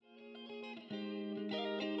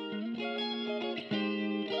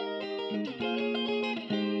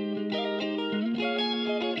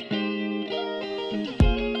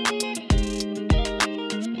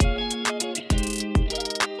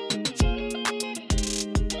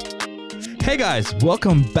Hey guys,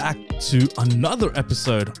 welcome back to another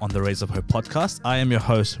episode on the Rays of Hope podcast. I am your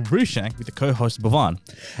host, Rushank, with the co-host, Bhavan.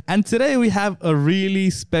 And today we have a really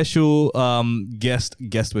special guest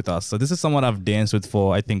with us. So this is someone I've danced with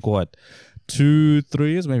for, I think, 2-3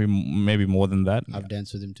 years, maybe more than that. I've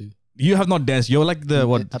danced with him too. You have not danced. You're like the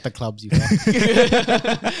what? At the clubs, you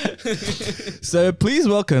So please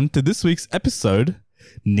welcome to this week's episode,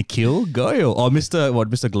 Nikhil Goyal, or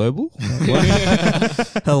Mr. Global?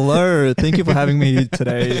 Hello, thank you for having me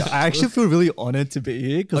today. I actually feel really honored to be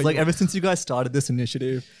here because ever since you guys started this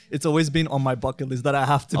initiative, it's always been on my bucket list that I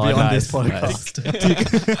have to be on this podcast.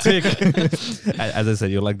 Nice. As I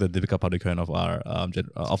said, you're like the Deepika Padukone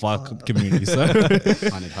of our community. So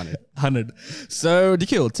 100. So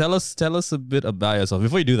Nikhil, tell us a bit about yourself.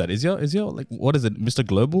 Before you do that, is your like, what is it, Mr.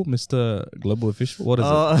 Global, Mr. Global Official? What is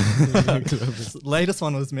it? Latest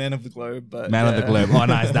one was Man of the Globe, but Man of the Globe. Oh,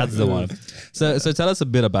 nice, that's the one. So tell us a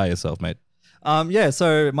bit about yourself, mate.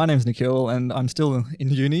 So my name's Nikhil and I'm still in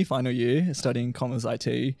uni, final year, studying commerce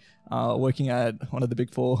IT, working at one of the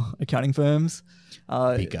big 4 accounting firms.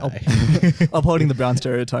 Big guy. Upholding the brown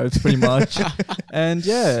stereotypes pretty much. And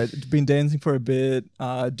been dancing for a bit,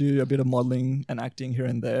 do a bit of modeling and acting here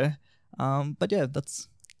and there.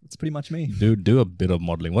 That's pretty much me. Do a bit of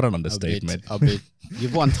modeling. What an understatement. A bit.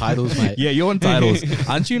 You've won titles, mate. Yeah, you won titles.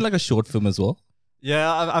 Aren't you in like a short film as well?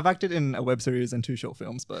 Yeah, I've acted in a web series and 2 short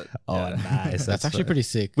films, but nice. That's actually pretty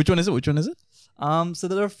sick. Which one is it? So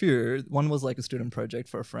there are a few. One was like a student project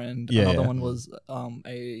for a friend. Another one was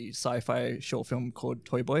a sci-fi short film called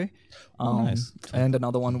Toy Boy. Nice. And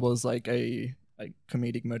another one was like a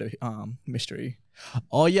comedic murder mystery.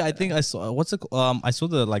 Oh yeah, I think I saw. I saw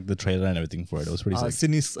the trailer and everything for it. It was pretty sick.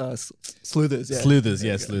 Sydney Sleuthers. Yeah.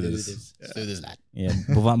 Sleuthers. Sleuthers, lad. Yeah,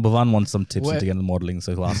 Bhavan wants some tips to get into modeling,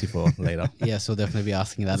 so he'll ask you for later. Yes, we'll definitely be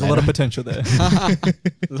asking that. There's a lot of potential there. A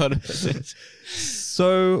lot of potential.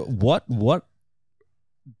 So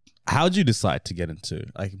how did you decide to get into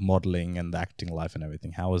like modeling and the acting life and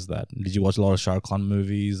everything? How was that? Did you watch a lot of Shah Rukh Khan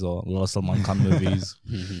movies or a lot of Salman Khan movies?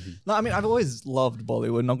 No, I mean I've always loved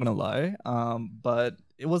Bollywood, not gonna lie. But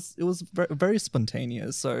it was very, very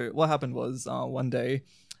spontaneous. So what happened was one day,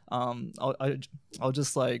 I was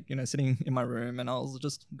just like, sitting in my room and I was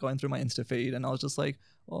just going through my Insta feed and I was just like,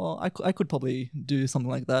 oh, I could probably do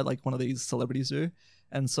something like that, like one of these celebrities do.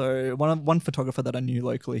 And so one photographer that I knew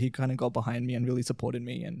locally, he kind of got behind me and really supported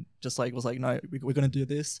me and just like was like, no, we're going to do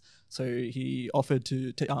this. So he offered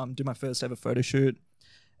to do my first ever photo shoot.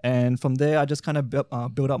 And from there, I just kind of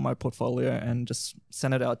built up my portfolio and just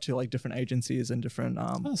sent it out to like different agencies and different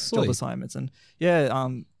job assignments. And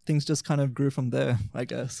things just kind of grew from there, I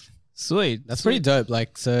guess. Sweet. That's pretty dope.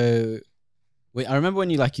 Like, so I remember when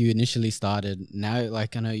you initially started. Now,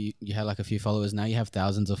 like, I know you had like a few followers. Now you have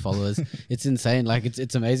thousands of followers. It's insane. Like,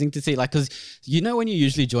 it's amazing to see. Like, because when you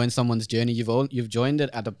usually join someone's journey, you've joined it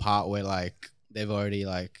at a part where like they've already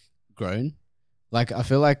like grown. Like, I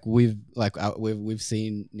feel like we've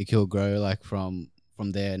seen Nikhil grow like from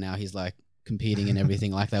there. Now he's like competing and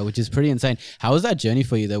everything like that, which is pretty insane. How was that journey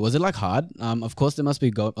for you though? Was it like hard? Of course, there must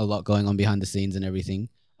be a lot going on behind the scenes and everything.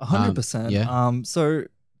 100%. Yeah. So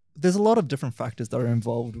there's a lot of different factors that are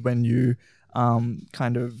involved when you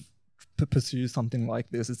kind of pursue something like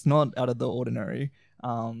this. It's not out of the ordinary.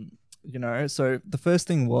 So the first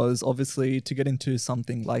thing was obviously to get into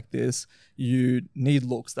something like this, you need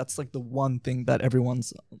looks. That's like the one thing that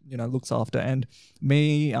everyone's, looks after. And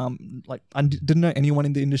me, I didn't know anyone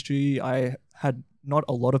in the industry. I had not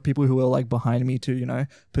a lot of people who were like behind me to,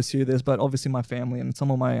 pursue this, but obviously my family and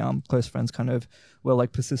some of my close friends kind of were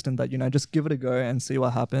like persistent that, just give it a go and see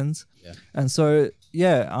what happens. Yeah. And so,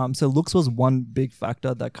 so looks was one big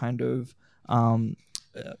factor that kind of,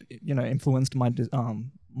 influenced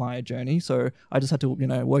my journey. So I just had to,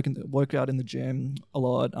 work out in the gym a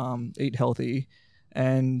lot, eat healthy.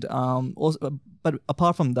 And also, but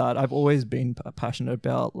apart from that, I've always been passionate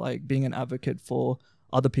about like being an advocate for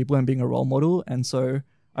other people and being a role model. And so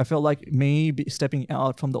I felt like stepping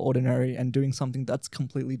out from the ordinary and doing something that's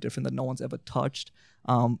completely different that no one's ever touched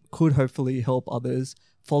could hopefully help others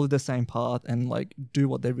follow the same path and like do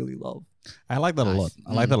what they really love. I like that a lot.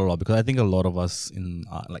 I like that a lot because I think a lot of us in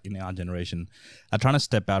our generation are trying to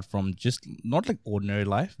step out from just not like ordinary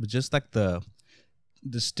life, but just like the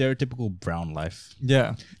stereotypical brown life.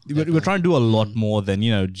 Yeah. We're trying to do a lot more than,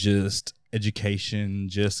 just education,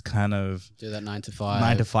 just kind of do that 9 to 5.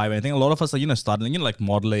 9 to 5. I think a lot of us are, starting, like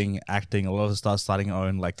modeling, acting. A lot of us starting our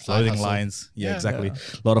own like clothing lines. Yeah, exactly.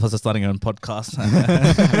 Yeah. A lot of us are starting our own podcast.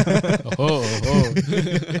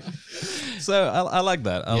 So I like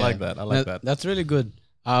that. I like that. That's really good.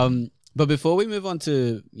 But before we move on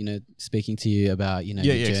to speaking to you about your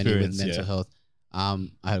journey with experience, mental health, I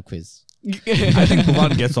had a quiz. I think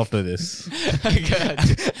Bhuvan gets after this. Okay.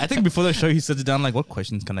 I think before the show he sits down like, what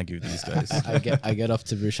questions can I give these guys? I get off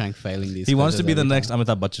to Rushank failing these. He wants to quizzes be the every next time.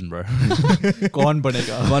 Amitabh Bachchan, bro. Kaun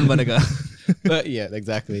banega? One banega. But yeah,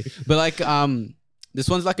 exactly. But like this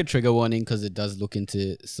one's like a trigger warning because it does look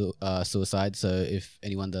into suicide. So if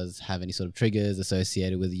anyone does have any sort of triggers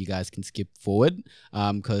associated with it, you guys can skip forward.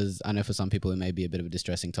 Because I know for some people it may be a bit of a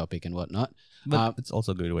distressing topic and whatnot. But it's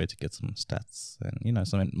also a good way to get some stats and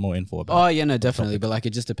some more info about. Oh yeah, no, definitely. But like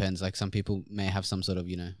it just depends. Like some people may have some sort of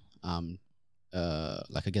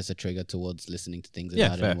like I guess a trigger towards listening to things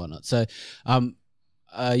about it fair. and whatnot. So,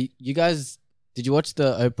 you guys, did you watch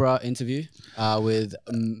the Oprah interview with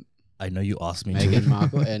I know you asked me Meghan to.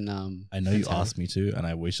 Markle and I know you Prince Harry? asked me to, and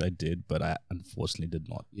I wish I did, but I unfortunately did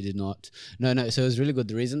not. You did not. No. So it was really good.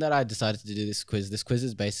 The reason that I decided to do this quiz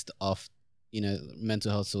is based off,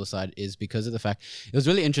 mental health suicide, is because of the fact it was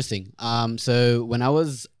really interesting. So when I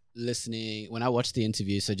watched the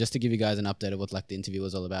interview, so just to give you guys an update of what like the interview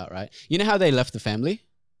was all about, right? You know how they left the family?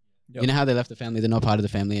 Yep. You know how they left the family? They're not part of the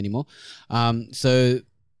family anymore. So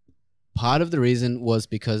part of the reason was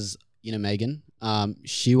because, Meghan,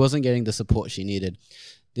 she wasn't getting the support she needed.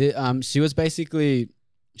 She was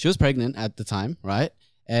pregnant at the time, right?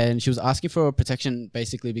 And she was asking for protection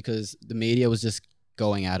basically because the media was just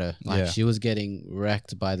going at her. Like she was getting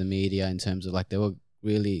wrecked by the media in terms of like they were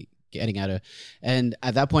really getting at her. And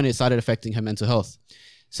at that point it started affecting her mental health.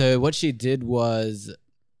 So what she did was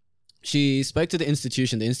she spoke to the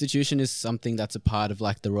institution. The institution is something that's a part of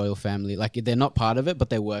like the royal family. Like they're not part of it, but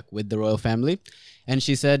they work with the royal family. And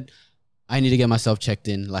she said, I need to get myself checked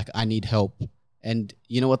in. Like I need help. And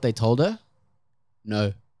you know what they told her?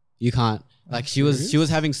 No, you can't. Like she was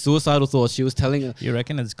having suicidal thoughts. She was telling her. You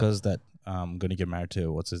reckon it's because that I'm going to get married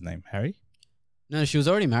to, what's his name, Harry? No, she was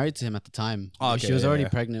already married to him at the time. Oh, okay, she was yeah, already yeah.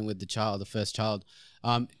 pregnant with the first child.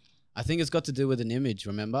 I think it's got to do with an image,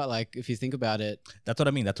 remember? Like if you think about it, That's what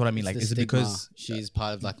I mean. it's Like, the is it stigma. because she's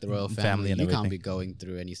part of like the royal family family? and You can't everything. be going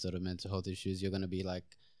through any sort of mental health issues. You're going to be like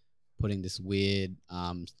putting this weird,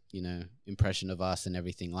 impression of us and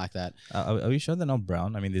everything like that. are we sure they're not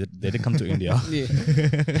brown? I mean, they did come to India. Yeah.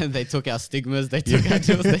 And they took our stigmas. They took our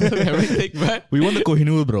jewels. They took everything, right? We want the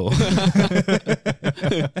Kohinoor, bro.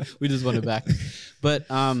 We just want it back. But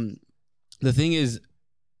the thing is,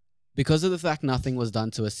 because of the fact nothing was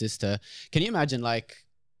done to assist her, can you imagine like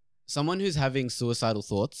someone who's having suicidal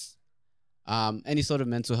thoughts, any sort of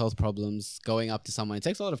mental health problems, going up to someone? It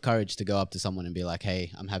takes a lot of courage to go up to someone and be like,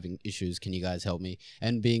 hey, I'm having issues. Can you guys help me?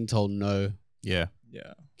 And being told no. Yeah.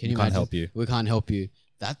 Yeah. Can We you can't imagine? help you. We can't help you.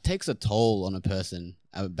 That takes a toll on a person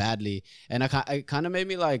badly. And it kind of made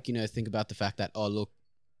me like, think about the fact that, oh, look,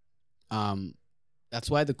 that's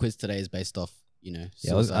why the quiz today is based off, Yeah,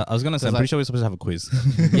 suicide. I was going to say, I'm Because, pretty sure we're supposed to have a quiz.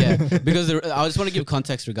 Yeah, because I just want to give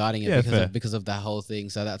context regarding it Yeah, because fair. because of that whole thing.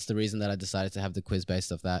 So that's the reason that I decided to have the quiz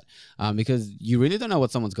based off that. Because you really don't know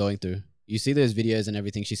what someone's going through. You see those videos and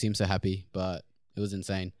everything. She seems so happy, but it was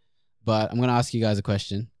insane. But I'm going to ask you guys a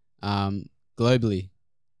question. Globally,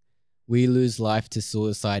 we lose life to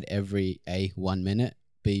suicide every A, 1 minute,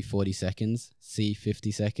 B, 40 seconds, C,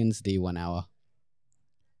 50 seconds, D, 1 hour.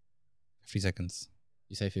 3 seconds.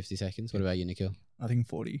 You say 50 seconds? What about you, Nikhil? I think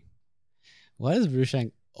 40. Why does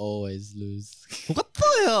Rushank always lose? What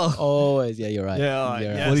the hell? Always. Yeah, you're right. Yeah,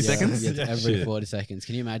 You're yes. right. 40 Yeah, seconds? yeah, every Shit. 40 seconds.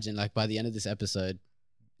 Can you imagine, like, by the end of this episode,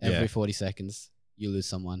 every Yeah. 40 seconds, you lose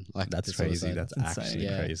someone. Like, That's to crazy. suicide. That's Insane. actually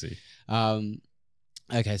Yeah. crazy.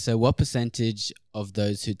 Okay, so what percentage of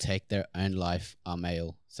those who take their own life are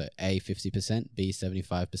male? So A, 50%, B,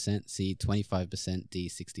 75%, C, 25%, D,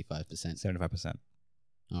 65%. 75%.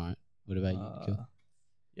 All right. What about you, Nikhil?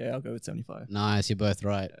 Yeah, I'll go with 75. Nice, you're both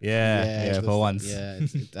right. Yeah, it's for the- once. Yeah,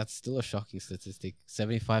 that's still a shocking statistic.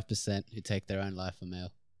 75% who take their own life are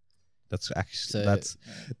male. That's actually So-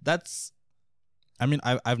 that's. I mean,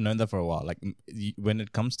 I've known that for a while. Like when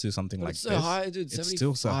it comes to something But like it's so this, high, dude. it's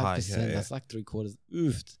still so high. 75%. Yeah, yeah. That's like 3/4.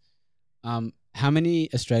 Oofed. How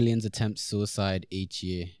many Australians attempt suicide each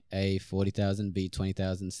year? A, 40,000, B,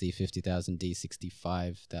 20,000, C, 50,000, D,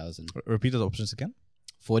 65,000. Repeat those options again.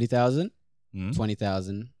 40,000, Mm.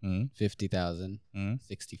 20,000, Mm. 50,000, Mm.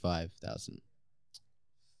 65,000.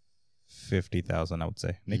 50,000, I would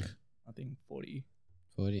say. Nick. I think 40.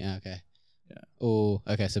 40, okay. Yeah. Oh,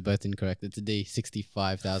 okay, so both incorrect. It's a D,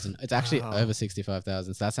 65,000. It's actually Wow. over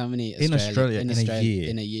 65,000. So that's how many In Australia, in a year.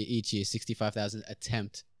 in a year, each year, 65,000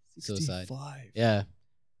 attempt suicide. 65. Yeah.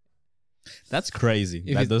 That's crazy.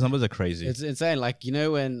 If it- Those numbers are crazy. It's insane. Like,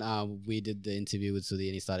 when we did the interview with Sudhi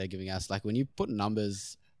and he started giving us, like, when you put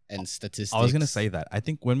numbers and statistics. I was gonna say that. I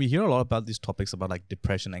think when we hear a lot about these topics about like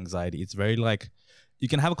depression, anxiety, it's very like you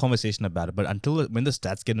can have a conversation about it, but when the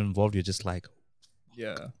stats get involved, you're just like,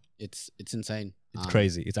 Yeah. it's insane. it's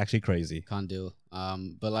crazy. It's actually crazy. Can't deal.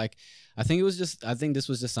 But like, I think this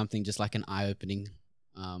was just something, just like an eye-opening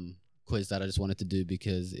quiz that I just wanted to do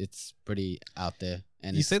because it's pretty out there.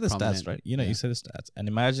 And You it's say the prominent. stats, right? You know, Yeah. you say the stats, and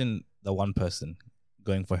imagine the one person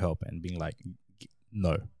going for help and being like,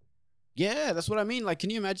 no. Yeah, that's what I mean. Like, can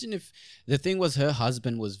you imagine if the thing was her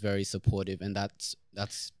husband was very supportive, and that's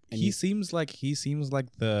and He seems like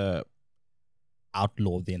the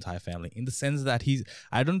outlaw of the entire family in the sense that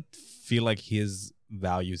I don't feel like his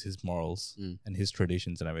values, his morals, and his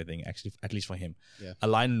traditions and everything actually, at least for him,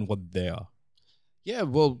 align in what they are. Yeah,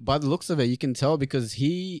 well, by the looks of it, you can tell because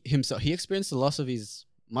he experienced the loss of his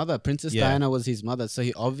mother. Princess Diana was his mother, so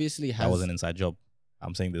he obviously has. That was an inside job.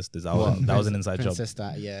 I'm saying this. That was an inside job. Princess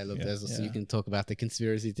Diana. Yeah, look, Yeah. so you can talk about the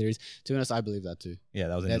conspiracy theories. To be honest, I believe that too. Yeah,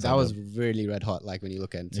 that was an Yeah, inside that was job. really red hot. Like when you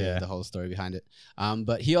look into Yeah. the whole story behind it.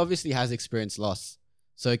 But he obviously has experienced loss.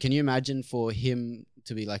 So can you imagine for him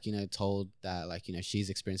to be like, told that like, she's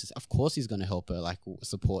experienced this? Of course he's going to help her, like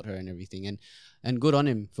support her and everything. And good on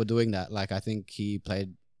him for doing that. Like I think he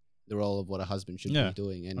played the role of what a husband should be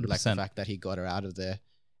doing. And like the 100%. fact that he got her out of there.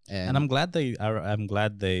 And I'm glad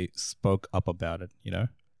they spoke up about it,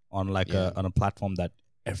 on like on a platform that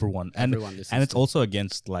everyone listens and it's to. also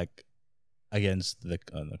against the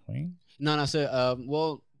Queen. No. So,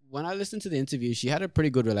 well, when I listened to the interview, she had a pretty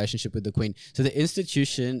good relationship with the Queen. So the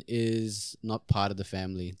institution is not part of the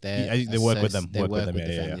family. They work with them. They work with yeah,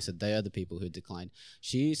 the yeah, family. yeah. So they are the people who declined.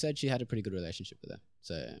 She said she had a pretty good relationship with them.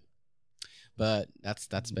 So, but that's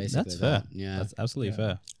basically That's fair. that. Yeah. That's absolutely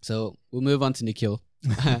fair. So we'll move on to Nikhil.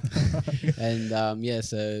 And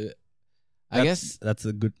so I guess that's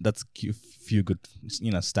few good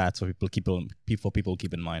stats for people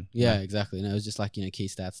keep in mind. yeah, exactly. No, it was just like key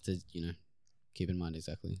stats to keep in mind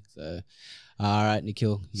exactly. So, all right,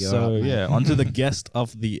 Nikhil. You're up, man. Onto the guest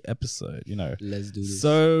of the episode. Let's do this.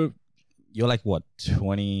 So you're like what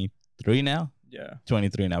 23 now? Yeah.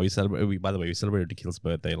 23 now. By the way, we celebrated Nikhil's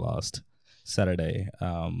birthday last Saturday.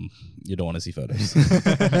 You don't want to see photos.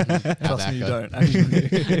 Trust me, you don't.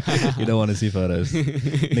 Actually. You don't want to see photos.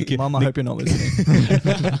 Mom, I hope you're not listening.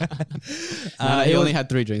 No, he only had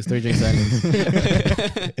 3 drinks. 3 drinks only.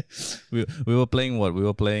 we were playing what? We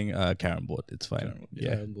were playing carrom board. It's fine.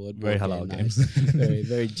 Yeah. Carrom board, Very board halal game, games. nice. Very,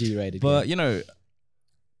 very G-rated. But game.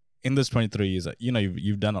 in this 23 years,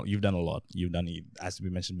 you've done a lot. You've done, as we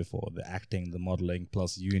mentioned before, the acting, the modeling,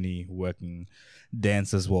 plus uni, working,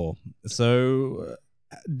 dance as well. So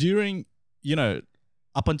during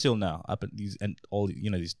up until now, these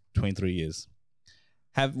 23 years,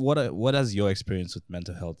 what has your experience with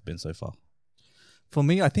mental health been so far? For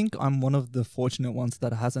me, I think I'm one of the fortunate ones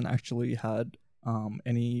that hasn't actually had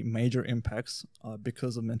any major impacts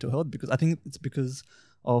because of mental health. Because I think it's because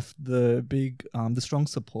of the strong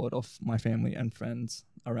support of my family and friends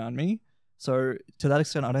around me. So to that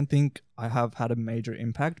extent, I don't think I have had a major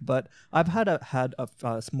impact, but I've had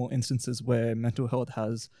small instances where mental health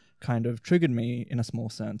has kind of triggered me in a small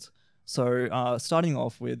sense. So starting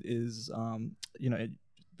off with is,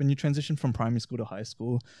 when you transition from primary school to high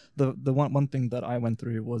school, the one thing that I went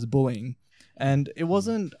through was bullying, and it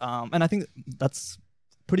wasn't, and I think that's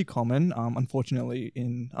pretty common, unfortunately,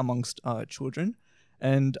 amongst children.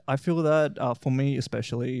 And I feel that for me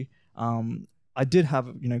especially, I did have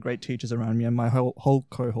great teachers around me, and my whole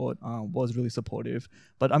cohort was really supportive.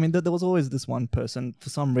 But I mean, there was always this one person, for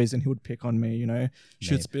some reason, who would pick on me,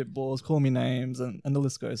 shoot spitballs, call me names, and the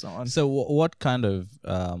list goes on. So what kind of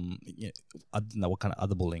what kind of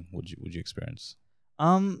other bullying would you experience?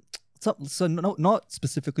 So not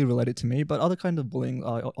specifically related to me, but other kind of bullying.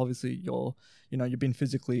 Obviously, you've been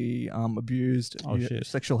physically abused.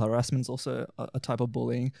 Sexual harassment is also a type of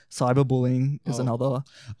bullying. Cyberbullying is another.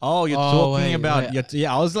 Oh, you're talking about.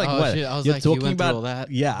 I was like, what? Shit, I was you're like, you talking went through about all that?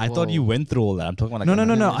 Yeah, I thought you went through all that. I'm talking about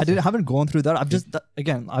No. I haven't gone through that.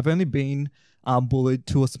 I've only been bullied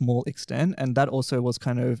to a small extent, and that also was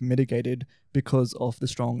kind of mitigated because of the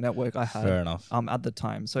strong network I had. Fair enough. At the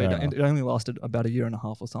time, so it only lasted about 1.5 years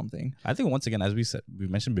or something. I think once again, as we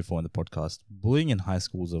mentioned before in the podcast, bullying in high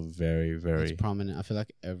schools are very, very It's prominent. I feel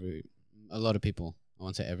like a lot of people, I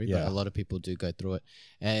won't say but a lot of people do go through it.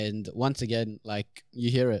 And once again, like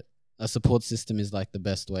you hear it, a support system is like the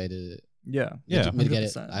best way to mitigate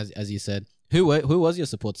it, 100%. as you said. Who was your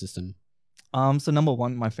support system? So number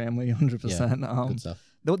one, my family, 100%. Good stuff.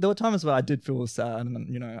 there were times where I did feel sad, and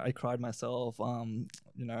you know, I cried myself.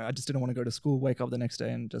 You know, I just didn't want to go to school, wake up the next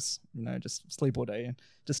day, and just, you know, just sleep all day and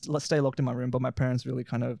just stay locked in my room. But my parents really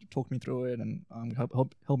kind of talked me through it and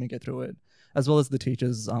helped me get through it, as well as the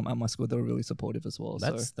teachers at my school. They were really supportive as well.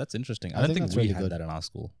 That's interesting. I I don't think think that's we really had good. that in our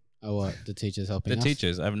school. Oh, what? The teachers helping The us?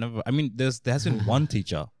 teachers, I've never. I mean, there has been one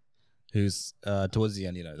teacher who's towards the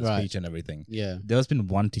end, you know, the Right. speech and everything. Yeah. There's been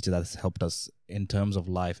one teacher that's helped us in terms of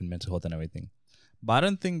life and mental health and everything. But I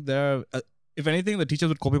don't think there. If anything, the teachers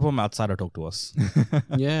would call people from outside or talk to us.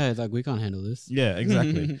 Yeah, it's like, we can't handle this. Yeah,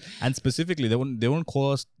 exactly. And specifically, they wouldn't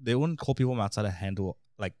call us. They wouldn't call people from outside to handle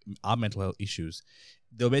like our mental health issues.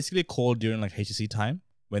 They'll basically call during like HSC time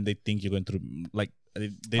when they think you're going through like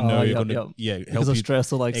they know you're going to help because of you.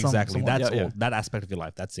 stress or like Exactly. someone, That's all. yeah. That aspect of your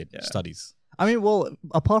life. That's it. Yeah. Studies. I mean, well,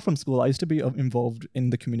 apart from school, I used to be involved in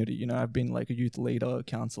the community. You know, I've been like a youth leader,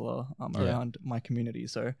 counselor Yeah. around my community.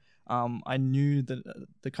 So I knew that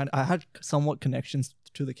I had somewhat connections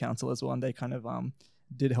to the council as well, and they kind of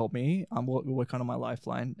did help me. Were kind of my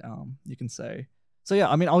lifeline, you can say. So yeah,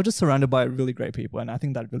 I mean, I was just surrounded by really great people, and I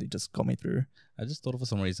think that really just got me through. I just thought of for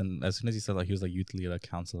some reason, as soon as he said like he was like youth leader,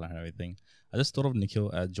 counselor, and everything, I just thought of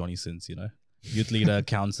Nikhil as Johnny Sins. You know, youth leader,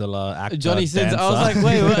 counselor, actor, Johnny Sins. I was like,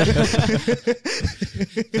 wait, what?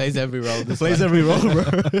 Plays every role. This plays one. every role, bro.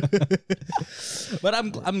 But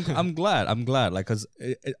I'm glad, like, cause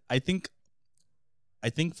I think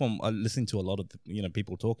from listening to a lot of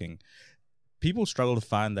people talking, people struggle to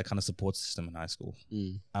find that kind of support system in high school.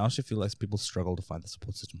 I honestly feel like people struggle to find the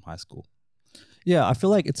support system in high school. Yeah, I feel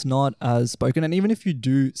like it's not as spoken. And even if you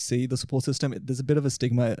do see the support system, there's a bit of a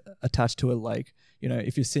stigma attached to it. Like, you know,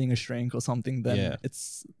 if you're seeing a shrink or something, then Yeah.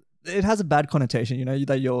 it has a bad connotation, you know,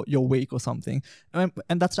 that you're weak or something. And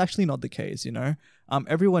that's actually not the case, you know.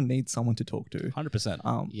 Everyone needs someone to talk to.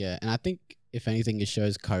 100%. Yeah, and I think if anything, it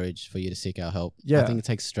shows courage for you to seek out help. Yeah. I think it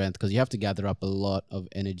takes strength because you have to gather up a lot of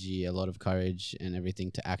energy, a lot of courage, and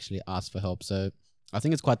everything to actually ask for help. So I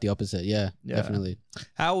think it's quite the opposite. Yeah, Yeah. definitely.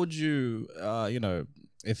 How would you,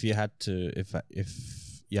 if you had to, if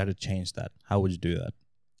you had to change that, how would you do that?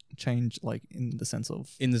 Change, like, in the sense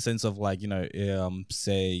of... In the sense of like,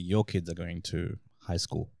 say your kids are going to high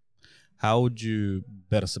school, how would you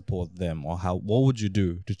better support them, or what would you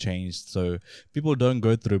do to change so people don't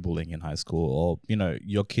go through bullying in high school, or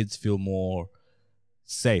your kids feel more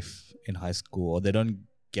safe in high school, or they don't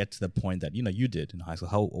get to the point that you did in high school?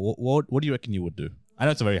 What do you reckon you would do? I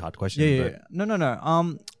know it's a very hard question. Yeah. but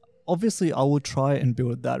No. Obviously, I will try and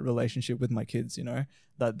build that relationship with my kids, you know,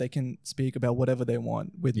 that they can speak about whatever they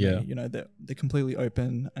want with Yeah. me. You know, they're completely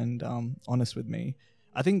open and honest with me.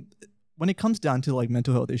 I think when it comes down to like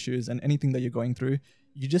mental health issues and anything that you're going through,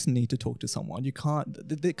 you just need to talk to someone. You can't.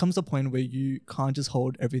 There comes a point where you can't just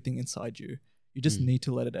hold everything inside you. You just need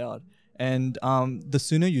to let it out. And the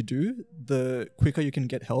sooner you do, the quicker you can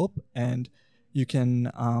get help, and you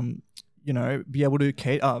can, be able to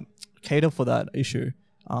cater for that issue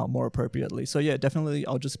more appropriately. So yeah, definitely,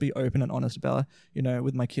 I'll just be open and honest about,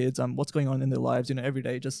 with my kids, what's going on in their lives, every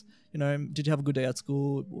day. Just, did you have a good day at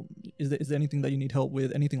school? Is there anything that you need help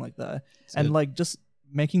with? Anything like that. And like just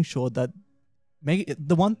making sure that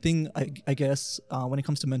the one thing I guess when it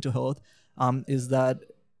comes to mental health is that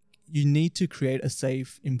you need to create a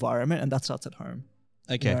safe environment, and that starts at home.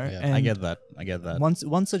 okay, You know, I and get that.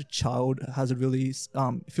 Once a child has a really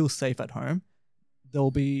feels safe at home,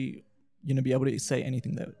 they'll be be able to say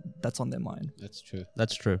anything that's on their mind. That's true.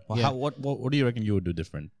 That's true. Well, Yeah. what do you reckon you would do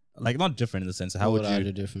different? Like, not different in the sense, how What would I you?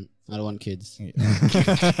 do different? I don't want kids. you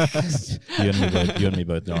and me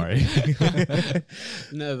both. Don't worry.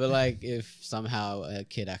 No, but like if somehow a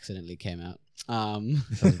kid accidentally came out.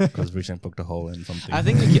 Because Rishan poked a hole in something. I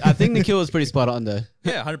think Nikhil was pretty spot on though.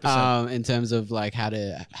 Yeah, 100%. In terms of like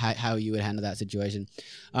how you would handle that situation.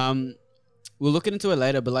 We'll look into it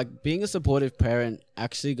later, but like being a supportive parent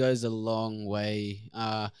actually goes a long way.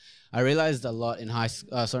 I realized a lot in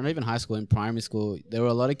not even high school, in primary school, there were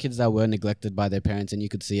a lot of kids that were neglected by their parents, and you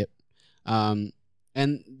could see it. And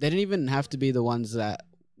they didn't even have to be the ones that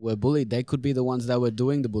were bullied. They could be the ones that were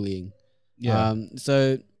doing the bullying. Yeah.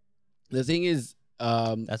 So the thing is,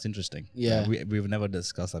 That's interesting. Yeah. We've never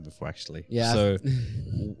discussed that before, actually. Yeah. So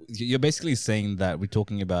you're basically saying that we're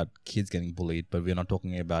talking about kids getting bullied, but we're not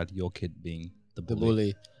talking about your kid being the the bully.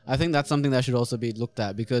 bully. I think that's something that should also be looked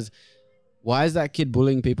at, because why is that kid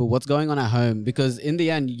bullying people? What's going on at home? Because in the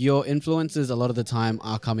end, your influences a lot of the time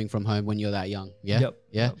are coming from home when you're that young. Yeah. Yep.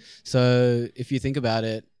 Yeah. Yep. So if you think about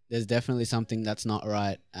it, there's definitely something that's not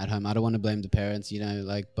right at home. I don't want to blame the parents,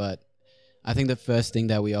 but I think the first thing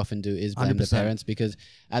that we often do is blame the 100%. parents, because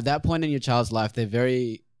at that point in your child's life, they're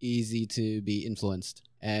very easy to be influenced.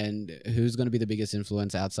 and who's going to be the biggest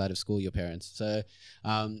influence outside of school? Your parents. So,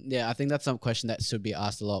 yeah, I think that's some question that should be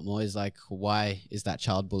asked a lot more is like, why is that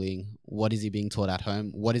child bullying? What is he being taught at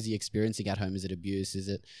home? What is he experiencing at home? Is it abuse? Is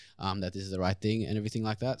it that this is the right thing and everything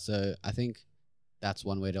like that? So I think that's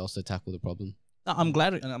one way to also tackle the problem. No, I'm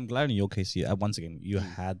glad in your case, once again, you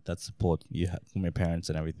had that support you had from your parents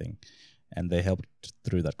and everything, and they helped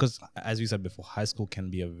through that. Because as we said before, high school can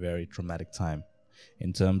be a very traumatic time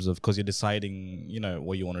in terms of, because you're deciding,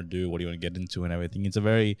 what you want to do, what you want to get into and everything. It's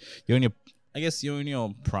you're in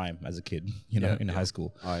your prime as a kid, in high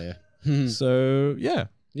school. Oh yeah. So yeah.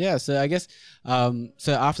 Yeah. So I guess,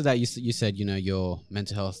 so after that, you said, your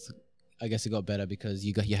mental health, I guess it got better because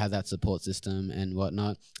you had that support system and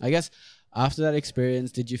whatnot. I guess after that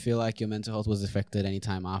experience, did you feel like your mental health was affected any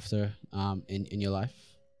time after, in your life?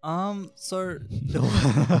 So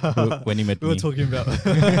when you met we me. were talking about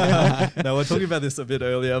no, we're talking about this a bit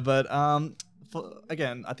earlier, but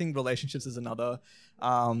again, I think relationships is another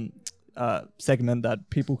segment that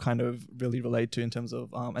people kind of really relate to in terms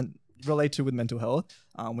of and relate to with mental health.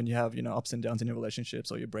 When you have ups and downs in your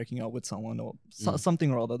relationships, or you're breaking up with someone, or something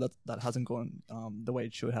or other that hasn't gone the way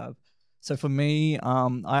it should have. So for me,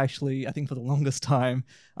 I think for the longest time,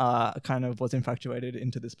 kind of was infatuated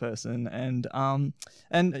into this person, and I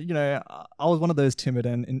was one of those timid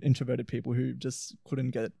and introverted people who just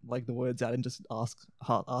couldn't get like the words out and just ask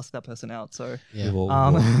that person out. So Yeah.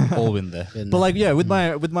 We've all been there. Been but like there. with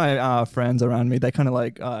my friends around me, they kind of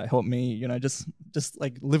like helped me, just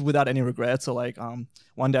like live without any regrets. Or like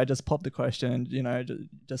one day I just popped the question,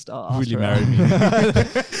 just asked Really her married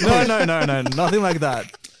out. me. No, nothing like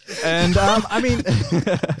that. And I mean,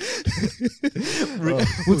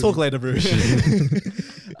 we'll talk later, Bruce.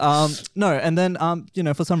 No, and then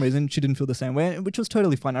for some reason she didn't feel the same way, which was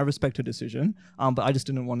totally fine. I respect her decision, but I just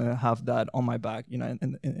didn't want to have that on my back,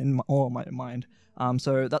 in my mind.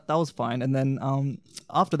 So that was fine. And then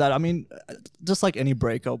after that, I mean, just like any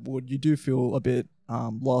breakup would, you do feel a bit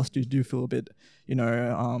lost. You do feel a bit,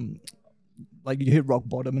 like you hit rock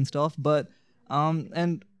bottom and stuff. But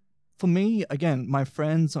and for me, again, my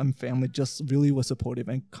friends and family just really were supportive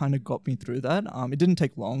and kind of got me through that. It didn't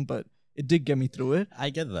take long, but it did get me through it. I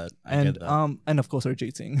get that. And of course,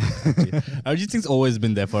 Arjit Singh. Arjit Singh's always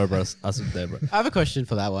been there for us there, bro. I have a question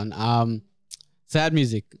for that one. Sad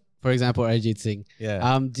music, for example, Arjit Singh.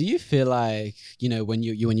 Yeah. Do you feel like, when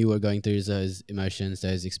you were going through those emotions,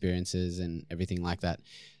 those experiences and everything like that,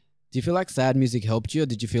 do you feel like sad music helped you, or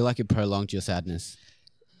did you feel like it prolonged your sadness?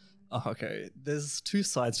 Oh, okay, there's two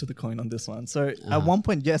sides to the coin on this one. So at one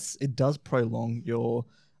point, yes, it does prolong your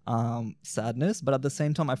sadness, but at the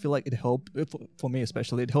same time, I feel like it helped, for me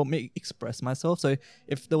especially, it helped me express myself. So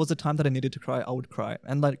if there was a time that I needed to cry, I would cry,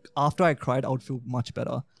 and like after I cried, I would feel much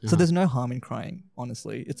better. So there's no harm in crying,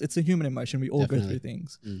 honestly. It's a human emotion. We all Definitely. go through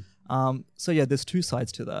things. So yeah, there's two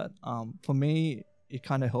sides to that. For me, it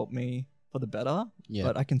kind of helped me for the better,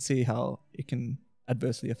 but I can see how it can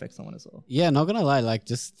adversely affect someone as well. Yeah, not gonna lie, like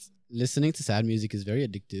just listening to sad music is very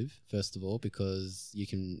addictive, first of all, because you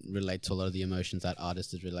can relate to a lot of the emotions that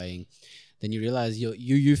artist is relaying. Then you realize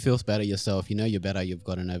you feel better yourself. You're better, you've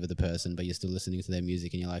gotten over the person, but you're still listening to their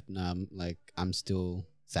music and you're like, no, I'm still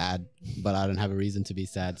sad, but I don't have a reason to be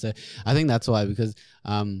sad. So I think that's why, because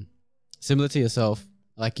similar to yourself,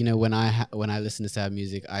 like, when I listen to sad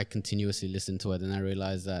music, I continuously listen to it and I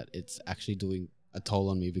realize that it's actually doing a toll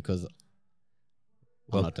on me because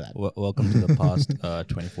Well, not that. welcome to the past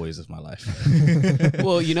 24 years of my life.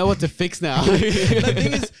 Well, you know what to fix now. The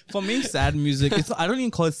thing is, for me, sad music, I don't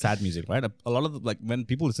even call it sad music, right? A lot of when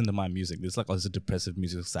people listen to my music, there's like, it's depressive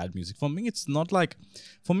music, sad music. For me, it's not like,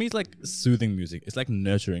 it's like soothing music. It's like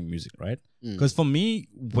nurturing music, right? Because for me,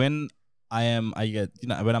 when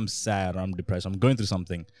when I'm sad or I'm depressed, I'm going through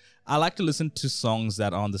something, I like to listen to songs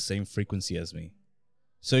that are on the same frequency as me.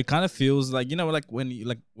 So it kind of feels like, like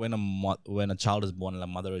when a child is born and a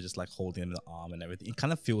mother is just like holding him in the arm and everything. It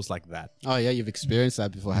kind of feels like that. Oh yeah, you've experienced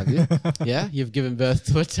that before, have you? Yeah, you've given birth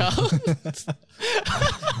to a child.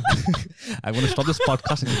 I want to stop this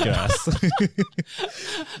podcast and kick your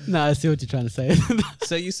ass. No, I see what you're trying to say.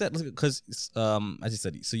 So you said, because as you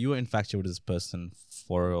said, so you were infatuated with this person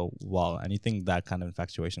for a while, and you think that kind of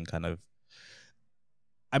infatuation kind of,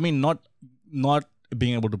 I mean, not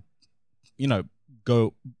being able to,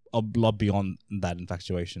 go a lot beyond that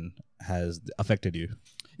infatuation has affected you.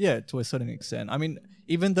 Yeah, to a certain extent. I mean,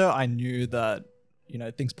 even though I knew that,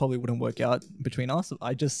 things probably wouldn't work out between us,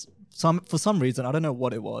 I just, for some reason, I don't know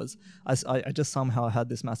what it was, I just somehow had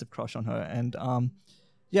this massive crush on her. And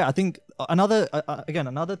yeah, I think another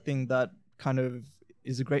thing that kind of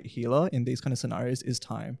is a great healer in these kind of scenarios is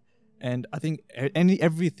time. And I think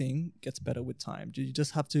everything gets better with time. You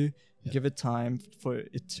just have to give it time for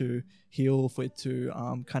it to heal, for it to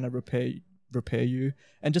kind of repair you,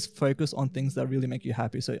 and just focus on things that really make you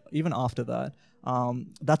happy. So even after that,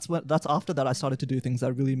 that's after that I started to do things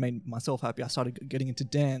that really made myself happy. I started getting into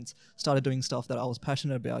dance, started doing stuff that I was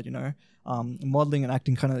passionate about, modeling and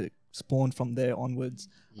acting kind of spawned from there onwards.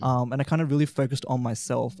 And I kind of really focused on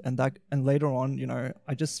myself, and later on,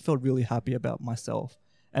 I just felt really happy about myself.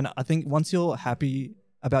 And I think once you're happy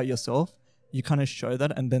about yourself, you kind of show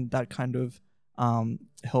that, and then that kind of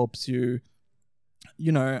helps you,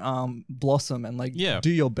 blossom and do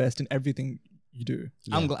your best in everything you do.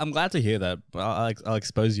 Yeah. I'm glad to hear that. But I'll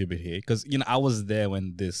expose you a bit here because I was there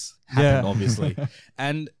when this happened, obviously.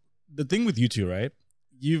 And the thing with you two, right?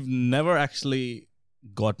 You've never actually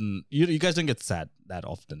gotten you guys don't get sad that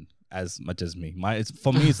often as much as me.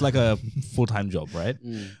 For me, it's like a full-time job, right?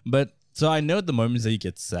 But so I know the moments that you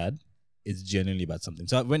get sad, it's genuinely about something.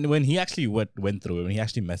 So when he actually went through it, when he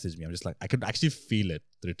actually messaged me, I'm just like, I could actually feel it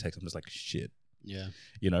through text. I'm just like, shit. Yeah.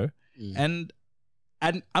 And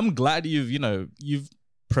I'm glad you've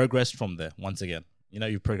progressed from there once again.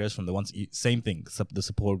 You've progressed from same thing, the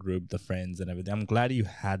support group, the friends and everything. I'm glad you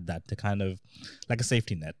had that to kind of like a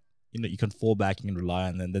safety net. You can fall back, you can rely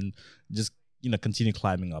on, and then just continue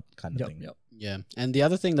climbing up kind of thing. Yep. Yeah. And the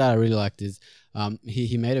other thing that I really liked is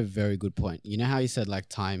he made a very good point. You know how he said like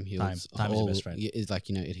time heals time is your best friend. Is like,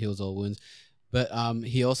 it heals all wounds. But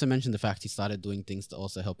he also mentioned the fact he started doing things to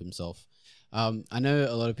also help himself. I know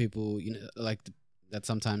a lot of people, that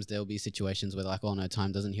sometimes there'll be situations where like, oh no,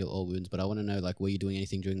 time doesn't heal all wounds. But I want to know, like, were you doing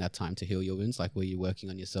anything during that time to heal your wounds? Like, were you working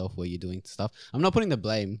on yourself? Were you doing stuff? I'm not putting the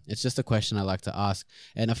blame. It's just a question I like to ask.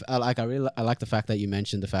 And I like the fact that you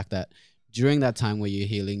mentioned the fact that during that time where you're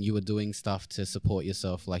healing, you were doing stuff to support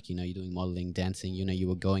yourself. Like, you're doing modeling, dancing, you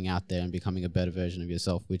were going out there and becoming a better version of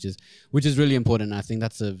yourself, which is really important. And I think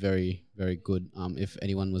that's a very, very good, if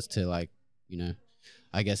anyone was to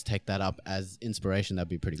I guess take that up as inspiration, that'd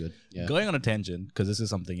be pretty good. Yeah. Going on a tangent, because this is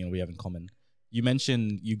something we have in common. You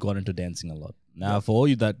mentioned you got into dancing a lot. Now, for all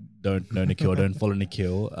you that don't know Nikhil, don't follow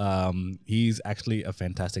Nikhil, he's actually a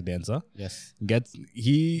fantastic dancer. Yes.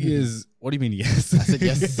 He is. What do you mean? Yes. I said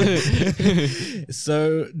yes.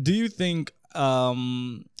 So, do you think?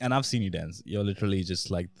 And I've seen you dance. You're literally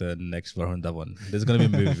just like the next Varun Dhawan. There's gonna be a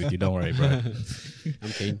movie with you. Don't worry, bro.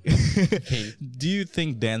 I'm keen. Do you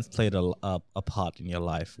think dance played a part in your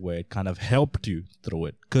life where it kind of helped you through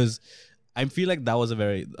it? Because I feel like that was a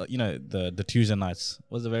very, the Tuesday nights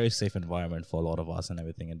was a very safe environment for a lot of us and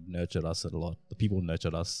everything, and nurtured us a lot. The people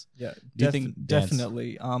nurtured us. Yeah, do you think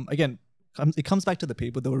definitely? Again, it comes back to the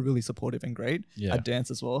people that were really supportive and great at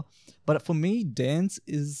dance as well. But for me, dance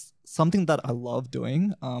is something that I love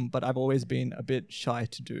doing, but I've always been a bit shy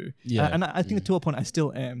to do. Yeah. And I think to a point I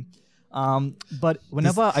still am. But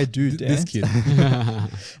whenever I do dance, this kid,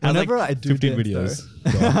 whenever I do 15 dance,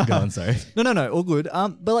 videos. Go on, sorry. No, all good.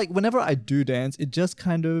 But like whenever I do dance, it just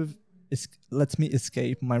kind of lets me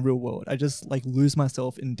escape my real world. I just like lose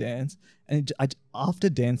myself in dance, and after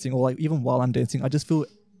dancing, or like even while I'm dancing, I just feel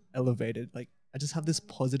elevated. Like I just have this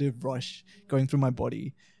positive rush going through my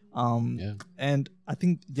body. And I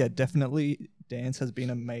think definitely dance has been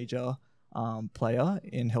a major player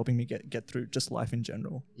in helping me get through just life in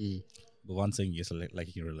general. But one saying yes, like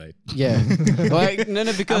you can relate. Yeah. Like, no,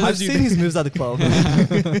 because I've seen his moves at the club.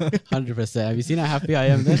 100%. Have you seen how happy I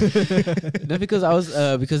am then? No, because I was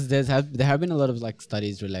because there have been a lot of like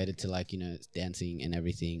studies related to like dancing and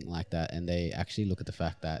everything like that, and they actually look at the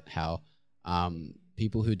fact that how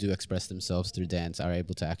people who do express themselves through dance are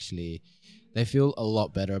able to actually, they feel a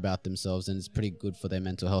lot better about themselves, and it's pretty good for their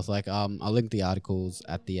mental health. Like I'll link the articles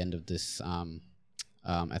at the end of this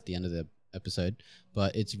at the end of the episode,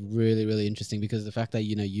 but it's really, really interesting because the fact that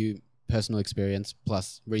you personal experience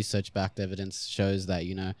plus research backed evidence shows that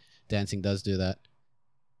dancing does do that.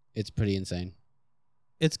 It's pretty insane.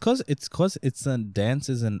 It's cause dance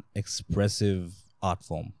is an expressive art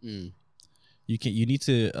form. You need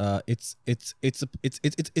to it's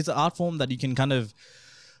an art form that you can kind of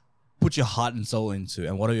put your heart and soul into,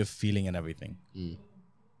 and what are you feeling and everything.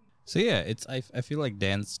 So yeah, I feel like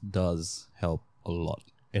dance does help a lot.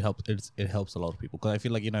 It helps a lot of people, because I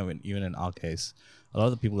feel like even in our case, a lot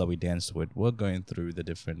of the people that we danced with were going through the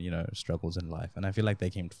different struggles in life, and I feel like they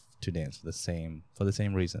came to dance for the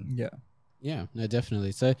same reason. Yeah, no,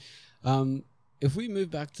 definitely. So if we move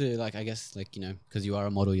back to like, I guess like because you are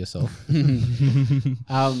a model yourself,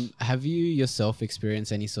 have you yourself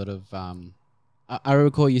experienced any sort of I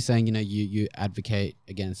recall you saying you advocate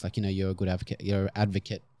against, like you're a good advocate, you're an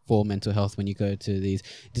advocate for mental health when you go to these?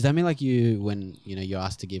 Does that mean like when you're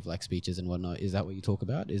asked to give like speeches and whatnot? Is that what you talk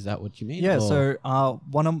about? Is that what you mean? Yeah. Or- So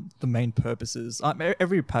one of the main purposes,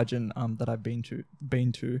 every pageant that I've been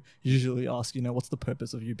to usually ask, what's the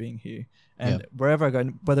purpose of you being here? And wherever I go,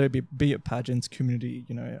 whether it be it pageants, community,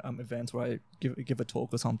 events where I give a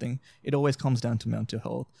talk or something, it always comes down to mental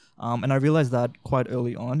health. And I realized that quite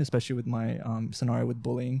early on, especially with my scenario with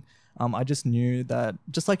bullying. I just knew that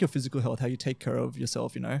just like your physical health, how you take care of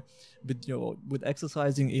yourself, with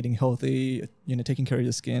exercising, eating healthy, taking care of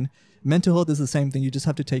your skin, mental health is the same thing. You just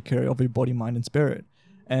have to take care of your body, mind, and spirit.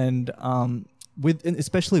 And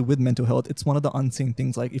especially with mental health, it's one of the unseen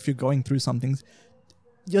things. Like if you're going through some things,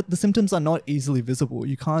 the symptoms are not easily visible.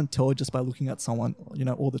 You can't tell just by looking at someone,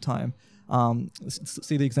 all the time.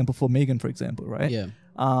 See the example for Megan, for example, right? Yeah.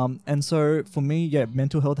 And so for me,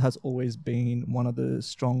 mental health has always been one of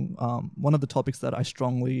the topics that I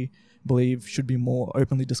strongly believe should be more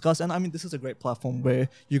openly discussed. And I mean, this is a great platform where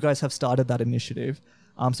you guys have started that initiative.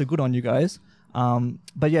 So good on you guys.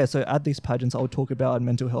 But yeah, so at these pageants, I would talk about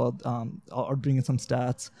mental health. I'll bring in some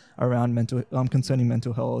stats around concerning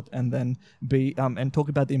mental health, and then and talk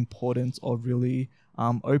about the importance of really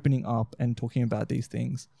opening up and talking about these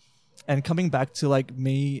things. And coming back to like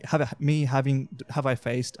have I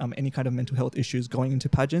faced any kind of mental health issues going into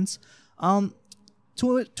pageants?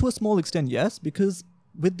 To a small extent, yes, because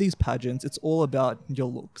with these pageants, it's all about your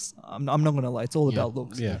looks. I'm not gonna lie, it's all about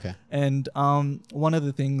looks. Yeah. Okay. And one of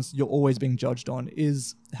the things you're always being judged on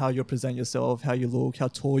is how you present yourself, how you look, how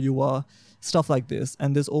tall you are, stuff like this.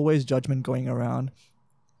 And there's always judgment going around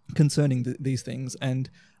concerning these things. And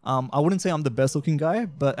I wouldn't say I'm the best looking guy,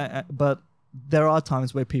 but there are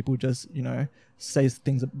times where people just, say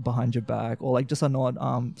things behind your back or like just are not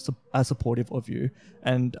as supportive of you.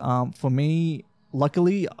 And for me,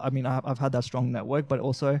 luckily, I mean, I've had that strong network, but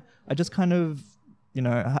also I just kind of,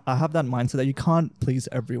 I have that mindset that you can't please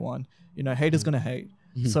everyone. Haters gonna hate.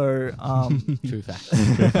 So True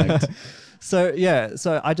fact.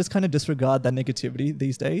 So I just kind of disregard that negativity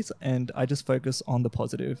these days, and I just focus on the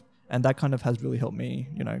positive, and that kind of has really helped me,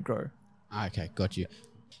 grow. Okay, got you.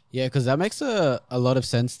 Yeah, because that makes a lot of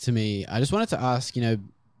sense to me. I just wanted to ask,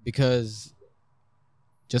 because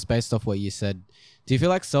just based off what you said, do you feel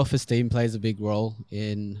like self-esteem plays a big role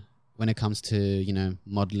when it comes to,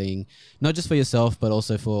 modeling, not just for yourself, but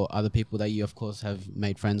also for other people that you, of course, have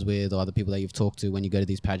made friends with or other people that you've talked to when you go to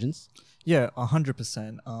these pageants? Yeah,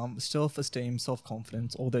 100%. Self-esteem,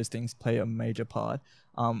 self-confidence, all those things play a major part.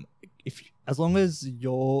 As long as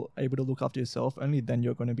you're able to look after yourself, only then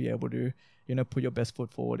you're going to be able to, put your best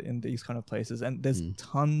foot forward in these kind of places. And there's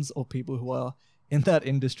tons of people who are in that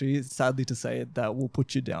industry, sadly to say it, that will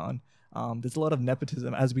put you down. There's a lot of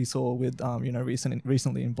nepotism, as we saw with,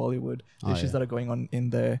 recently in Bollywood, the issues that are going on in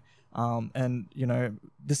there. And,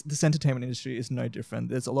 this entertainment industry is no different.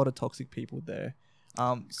 There's a lot of toxic people there.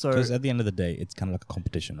 Because at the end of the day, it's kind of like a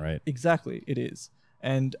competition, right? Exactly, it is.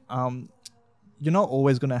 And you're not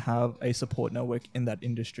always going to have a support network in that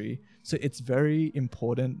industry. So it's very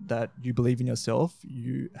important that you believe in yourself,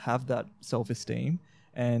 you have that self-esteem,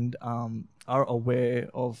 and are aware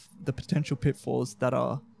of the potential pitfalls that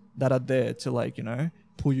are there to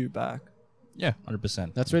pull you back. Yeah,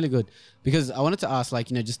 100%. That's really good, because I wanted to ask,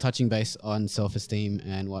 just touching base on self-esteem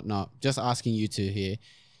and whatnot, just asking you two here,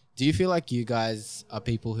 do you feel like you guys are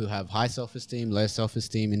people who have high self-esteem, low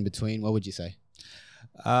self-esteem, in between? What would you say?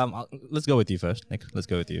 Let's go with you first, Nick. Let's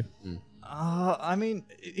go with you. I mean,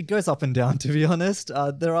 it goes up and down, to be honest.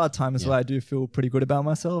 There are times where I do feel pretty good about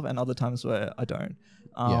myself and other times where I don't.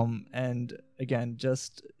 And again,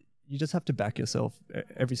 you just have to back yourself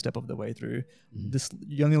every step of the way through.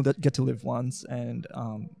 You only get to live once, and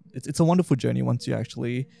it's a wonderful journey once you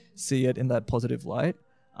actually see it in that positive light.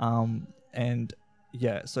 And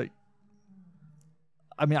yeah, so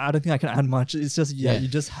I mean, I don't think I can add much. It's just you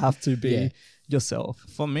just have to be yourself.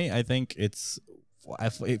 For me, I think it's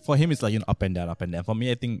for him it's like up and down, up and down. For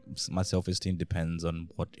me, I think my self-esteem depends on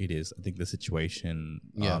what it is. I think the situation,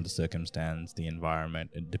 the circumstance, the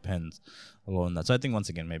environment, it depends a lot on that. So I think once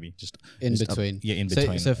again, maybe just in between. In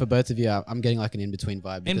between. So for both of you, I'm getting like an in-between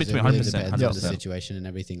vibe. In between, it really 100%, depends on the 100%. situation and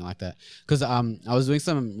everything like that. Because I was doing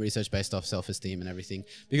some research based off self-esteem and everything.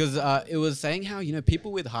 Because it was saying how,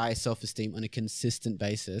 people with high self-esteem on a consistent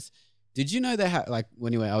basis, did you know they have,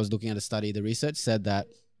 anyway, I was looking at a study, the research said that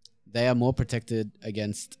they are more protected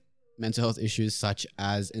against mental health issues such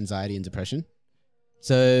as anxiety and depression.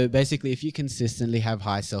 So basically, if you consistently have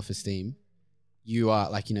high self-esteem, you are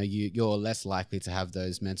you're less likely to have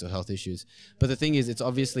those mental health issues. But the thing is, it's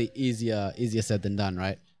obviously easier said than done,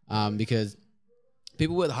 right? Because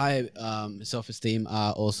people with high self-esteem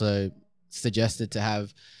are also suggested to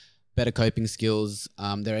have better coping skills.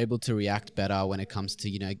 They're able to react better when it comes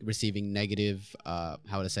to, receiving negative,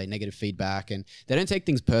 negative feedback, and they don't take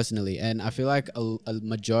things personally. And I feel like a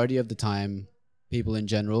majority of the time, people in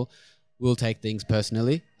general will take things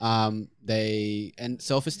personally. And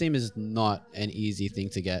self-esteem is not an easy thing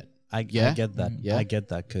to get. I get that. Yeah. I get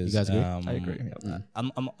that because You guys agree? I agree. Yeah.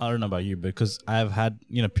 I don't know about you, because I've had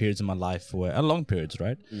periods in my life where long periods,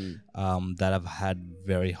 right? That I've had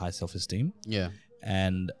very high self-esteem, Yeah.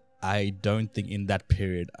 and I don't think in that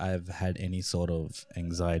period I've had any sort of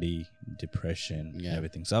anxiety, depression, and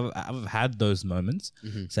everything. So I've had those moments.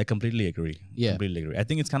 So I completely agree. Yeah. Completely agree. I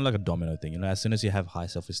think it's kind of like a domino thing. As soon as you have high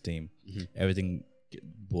self-esteem, everything get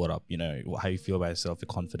brought up. How you feel about yourself, your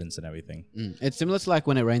confidence, and everything. It's similar to like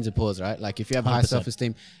when it rains, it pours, right? Like if you have high 100%.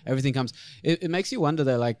 self-esteem, everything comes. It makes you wonder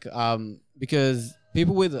though, like because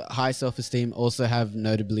people with high self-esteem also have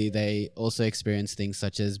they also experience things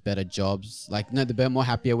such as better jobs, they're more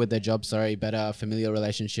happier with their job, better familial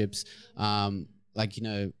relationships,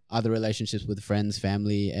 other relationships with friends,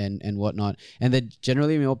 family, and whatnot, and they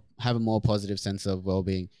generally have a more positive sense of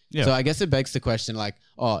well-being. Yeah. So I guess it begs the question,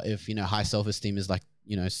 if high self-esteem is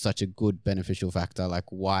such a good beneficial factor,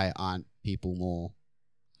 why aren't people more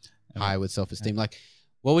high with self-esteem?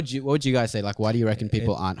 What would you guys say? Why do you reckon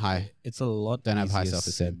people aren't high? It's a lot Don't have high easier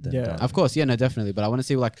self-esteem. said than Yeah. done. Of course, yeah, no, definitely. But I want to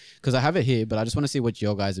see because I have it here, but I just want to see what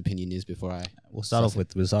your guys' opinion is before I. We'll start off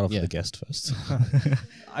with Yeah. the guest first.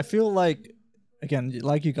 I feel like, again,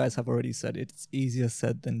 like you guys have already said, it's easier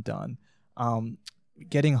said than done.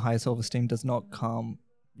 Getting high self-esteem does not come,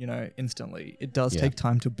 instantly. It does take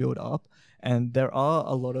time to build up, and there are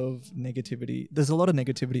a lot of negativity. There's a lot of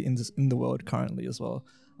negativity in the world currently as well,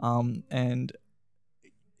 and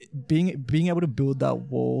being able to build that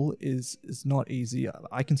wall is not easy.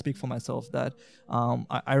 I can speak for myself that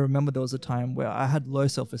I remember there was a time where I had low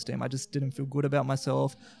self-esteem. I just didn't feel good about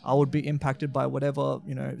myself. I would be impacted by whatever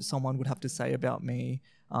someone would have to say about me,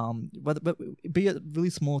 but be it really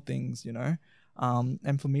small things,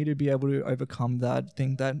 and for me to be able to overcome that,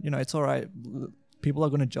 think that it's all right. People are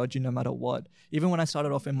going to judge you no matter what. Even when I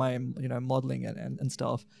started off in my modeling and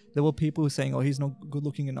stuff, there were people saying, "Oh, he's not good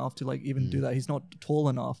looking enough to even do that. He's not tall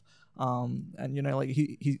enough." And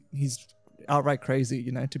he's outright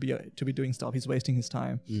crazy, to be doing stuff. He's wasting his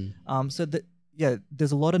time. So that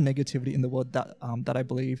there's a lot of negativity in the world that I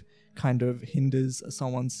believe kind of hinders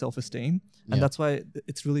someone's self-esteem, and that's why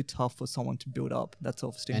it's really tough for someone to build up that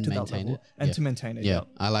self-esteem And to that maintain level it. and to maintain it. Yeah,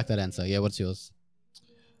 I like that answer. Yeah, what's yours?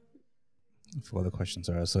 For the questions,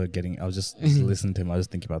 sorry. I was just listening to him. I was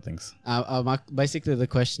thinking about things. Basically, the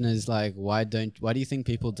question is why do you think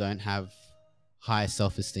people don't have high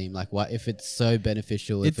self-esteem? Why, if it's so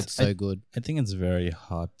beneficial, if it's so good? I think it's very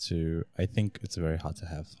hard to.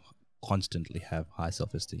 Constantly have high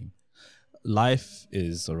self-esteem. Life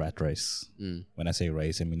is a rat race. When I say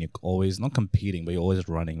race, I mean you're always not competing, but you're always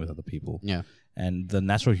running with other people. Yeah. And the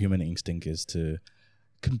natural human instinct is to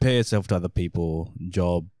compare yourself to other people,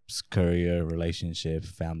 jobs, career, relationship,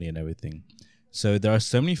 family, and everything. So there are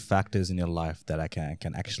so many factors in your life that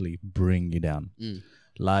can actually bring you down.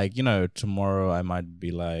 Tomorrow I might be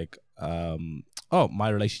like, oh, my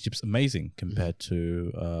relationship's amazing compared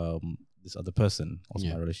to this other person. Also,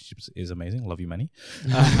 my relationship is amazing. Love you, Manny.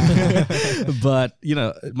 But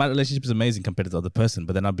my relationship is amazing compared to the other person.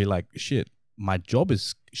 But then I'll be like, shit, my job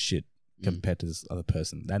is shit compared to this other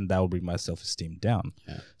person. Then that will bring my self-esteem down.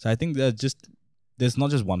 Yeah. So I think there's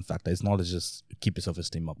not just one factor. It's not just keep your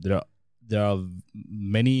self-esteem up. There are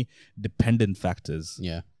many dependent factors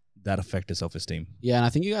that affect your self-esteem. Yeah, and I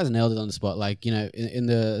think you guys nailed it on the spot. In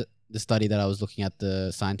the study that I was looking at,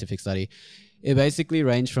 the scientific study, it basically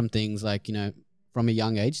ranged from things from a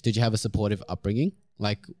young age. Did you have a supportive upbringing?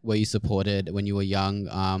 Were you supported when you were young?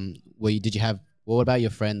 What about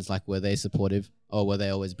your friends? Were they supportive, or were they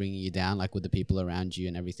always bringing you down? With the people around you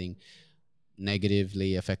and everything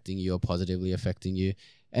negatively affecting you or positively affecting you?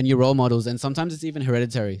 And your role models, and sometimes it's even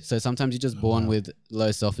hereditary. So sometimes you're just born with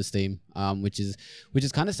low self-esteem, which is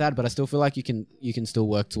kind of sad. But I still feel like you can still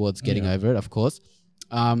work towards getting over it, of course.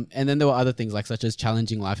 And then there were other things such as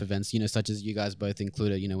challenging life events, such as you guys both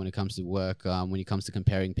included, when it comes to work, when it comes to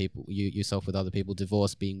comparing yourself with other people,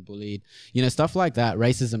 divorce, being bullied, stuff like that,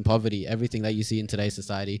 racism, poverty, everything that you see in today's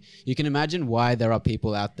society. You can imagine why there are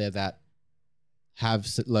people out there that have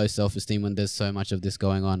low self-esteem when there's so much of this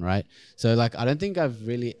going on, right? So I don't think I've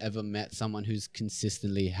really ever met someone who's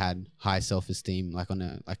consistently had high self-esteem,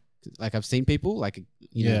 I've seen people a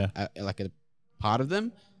part of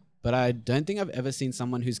them. But I don't think I've ever seen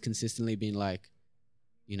someone who's consistently been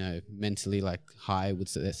mentally high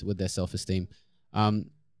with their self-esteem.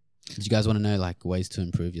 Did you guys want to know like ways to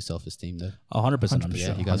improve your self-esteem though? 100%. I'm 100%.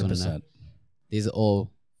 sure. You guys wanna know? 100%. These are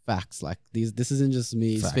all facts. Like this isn't just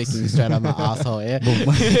me Facts. speaking straight out my asshole. Yeah.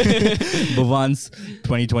 Bhuvan's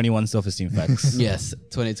 2021 self-esteem facts. Yes,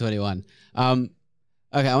 2021.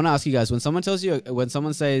 Okay, I want to ask you guys, when someone says,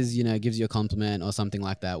 gives you a compliment or something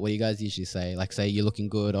like that, what do you guys usually say? Like say you're looking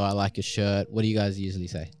good or I like your shirt. What do you guys usually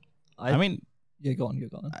say? I mean, Yeah, go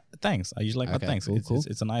on. thanks. I usually like Okay, my thanks. cool, It's, cool.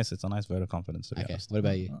 it's a nice vote of confidence, to be Okay, honest. what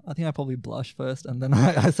about you? I think I probably blush first, and then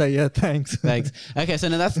I say, yeah, thanks. Thanks. Okay, so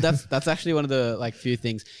no, that's actually one of the like few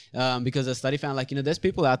things, because a study found like there's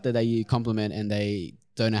people out there that you compliment and they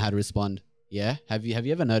don't know how to respond. Yeah, have you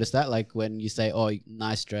ever noticed that? Like when you say, "Oh,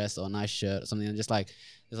 nice dress" or "nice shirt" or something, and just like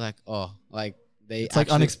it's like, oh, like they It's like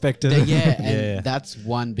actually- unexpected. yeah, and Yeah. that's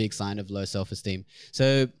one big sign of low self-esteem.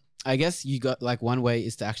 So I guess you got like one way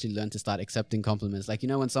is to actually learn to start accepting compliments. Like,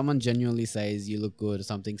 when someone genuinely says you look good or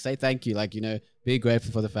something, say thank you. Like, be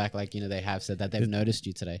grateful for the fact, like, they have said that they've noticed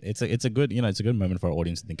you today. It's a good moment for our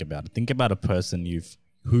audience to think about it. Think about a person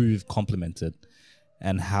who you've complimented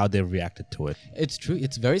and how they reacted to it. It's true.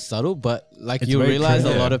 It's very subtle, but like It's you very realize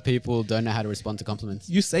true. a Yeah. lot of people don't know how to respond to compliments.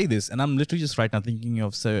 You say this, and I'm literally just right now thinking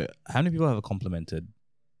of, so how many people have complimented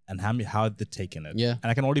and how have they taken it? Yeah. And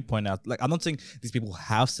I can already point out, like, I'm not saying these people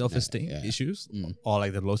have self-esteem Yeah. issues Mm. or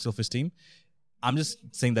like the low self-esteem. I'm just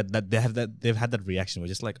saying that they've had that reaction where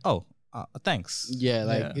just like, oh, thanks. Yeah,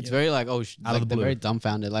 like Yeah. it's very like Out of like the they're blue. very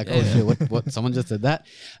dumbfounded. Like, Yeah. oh shit, what someone just said that.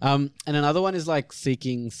 And another one is like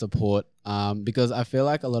seeking support. Because I feel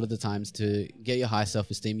like a lot of the times to get your high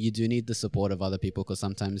self-esteem, you do need the support of other people, because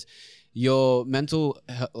sometimes your mental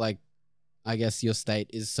like I guess your state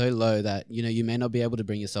is so low that you may not be able to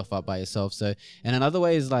bring yourself up by yourself. So, and another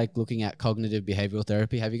way is like looking at cognitive behavioral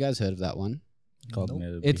therapy. Have you guys heard of that one?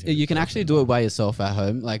 Cognitive It's behavior you can actually therapy. do it by yourself at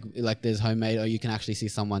home. Like there's homemade, or you can actually see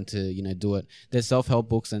someone to do it. There's self-help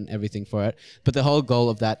books and everything for it. But the whole goal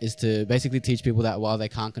of that is to basically teach people that while they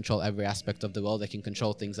can't control every aspect of the world, they can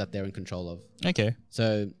control things that they're in control of. Okay.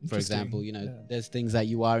 So, for Interesting. example, Yeah. there's things that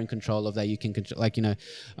you are in control of that you can control. Like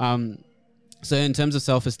so in terms of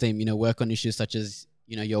self-esteem, work on issues such as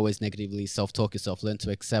you always negatively self-talk yourself, learn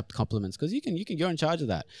to accept compliments, because you're in charge of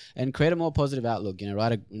that, and create a more positive outlook,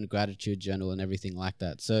 write a gratitude journal and everything like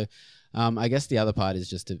that. So I guess the other part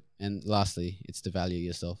is and lastly, it's to value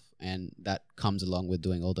yourself, and that comes along with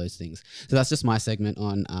doing all those things. So that's just my segment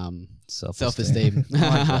on self-esteem.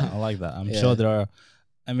 I like that. I'm Yeah. sure there are.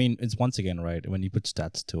 I mean, it's once again, right? When you put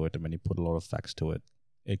stats to it and when you put a lot of facts to it,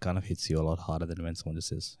 it kind of hits you a lot harder than when someone just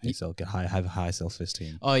says, "Hey, so have high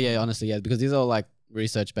self-esteem." Oh yeah, honestly, yeah, because these are all like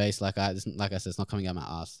research based. Like I said, it's not coming out my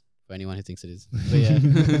ass for anyone who thinks it is. But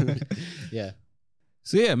yeah, yeah.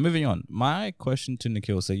 So yeah, moving on. My question to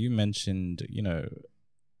Nikhil. So you mentioned,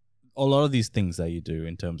 a lot of these things that you do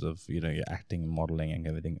in terms of, your acting, modeling, and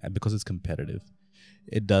everything, and because it's competitive,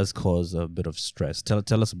 it does cause a bit of stress.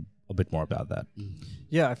 Tell us a bit more about that.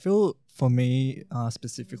 Yeah, I feel for me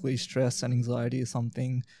specifically, stress and anxiety is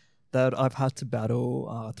something that I've had to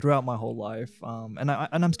battle throughout my whole life, and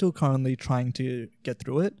I'm still currently trying to get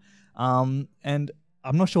through it. And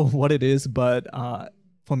I'm not sure what it is, but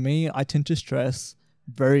for me, I tend to stress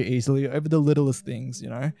very easily over the littlest things.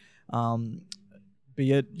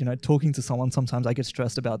 Be it talking to someone, sometimes I get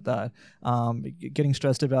stressed about that. Getting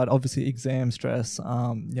stressed about obviously exam stress,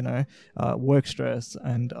 work stress,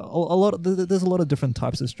 and there's a lot of different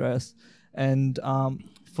types of stress. And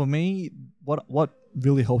for me, what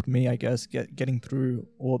really helped me, I guess, getting through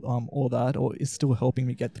all that, or is still helping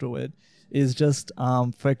me get through it, is just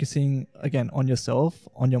focusing again on yourself,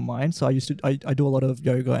 on your mind. So I do a lot of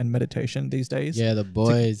yoga and meditation these days. Yeah, the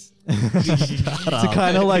boys. To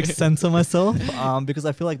kind of like censor myself, because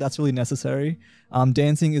I feel like that's really necessary.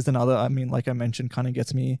 Dancing is another. I mean, like I mentioned, kind of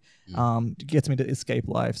gets me to escape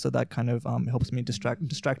life. So that kind of helps me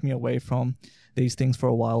distract me away from these things for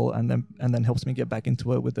a while, and then helps me get back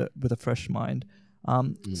into it with a fresh mind.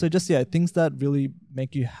 So just things that really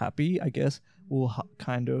make you happy, I guess, will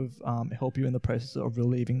kind of help you in the process of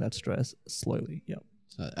relieving that stress slowly. Yeah.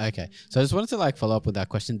 Okay, so I just wanted to like follow up with that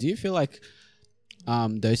question. Do you feel like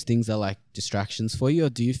those things are like distractions for you, or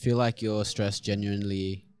do you feel like your stress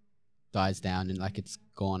genuinely dies down and like it's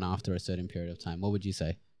gone after a certain period of time? What would you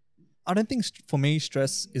say? I don't think for me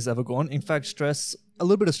stress is ever gone. In fact, a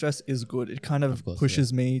little bit of stress is good. It kind of course,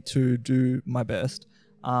 pushes me to do my best.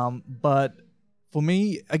 But for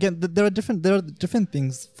me, again, there are different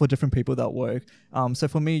things for different people that work. So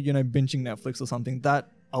for me, binging Netflix or something, that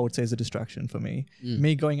I would say is a distraction for me.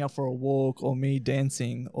 Me going out for a walk, or me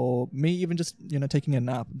dancing, or me even just taking a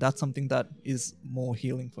nap, that's something that is more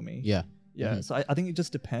healing for me. Yeah. Yeah. Mhm. So I think it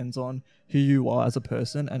just depends on who you are as a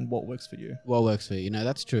person and what works for you. What works for you?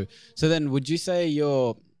 That's true. So then, would you say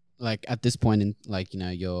you're like at this point in like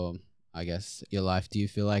your I guess your life? Do you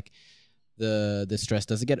feel like the stress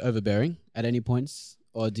does it get overbearing at any points,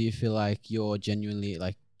 or do you feel like you're genuinely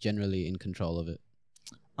like generally in control of it?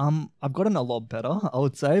 I've gotten a lot better, I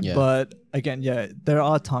would say, Yeah. but again, yeah, there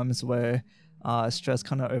are times where stress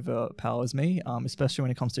kind of overpowers me, especially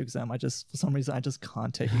when it comes to exam. For some reason, I just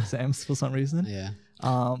can't take exams for some reason.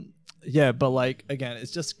 Yeah. Yeah, but like again,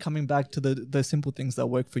 it's just coming back to the simple things that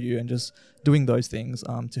work for you and just doing those things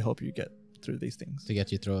to help you get through these things. To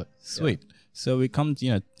get you through it. Sweet. So we come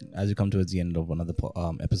to, as we come towards the end of another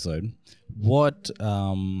episode, what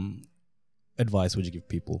advice would you give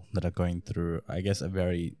people that are going through, I guess, a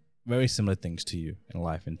very, very similar things to you in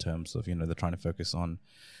life in terms of, they're trying to focus on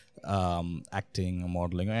acting or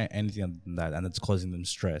modeling or anything like that, and it's causing them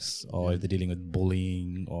stress, or if they're dealing with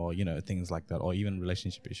bullying or, things like that, or even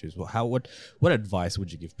relationship issues. Well, what advice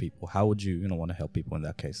would you give people? How would you, want to help people in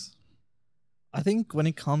that case? I think when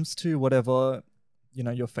it comes to whatever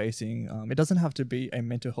you're facing, it doesn't have to be a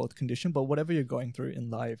mental health condition, but whatever you're going through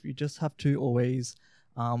in life, you just have to always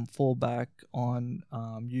fall back on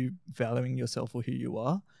you valuing yourself for who you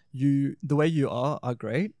are. The way you are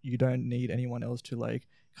great. You don't need anyone else to like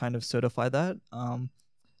kind of certify that.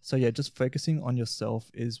 So yeah, just focusing on yourself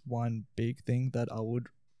is one big thing that I would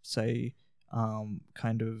say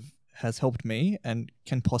kind of has helped me and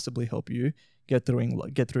can possibly help you get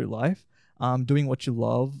through life. Doing what you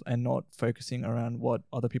love and not focusing around what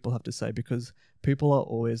other people have to say, because people are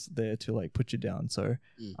always there to like put you down. So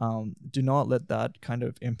do not let that kind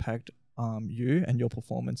of impact you and your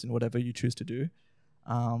performance in whatever you choose to do.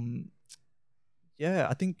 I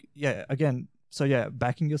think, again, so yeah,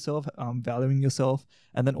 backing yourself, valuing yourself,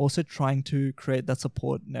 and then also trying to create that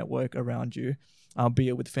support network around you. Be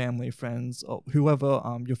it with family, friends, or whoever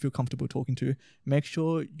you feel comfortable talking to. Make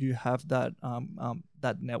sure you have that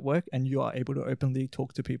that network and you are able to openly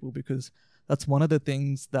talk to people, because that's one of the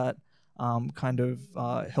things that kind of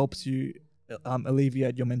helps you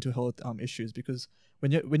alleviate your mental health issues. Because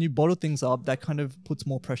when you bottle things up, that kind of puts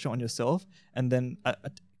more pressure on yourself, and then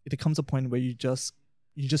it comes a point where you just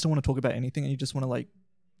don't want to talk about anything, and you just want to like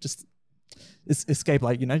just escape,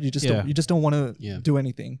 like you just don't want to do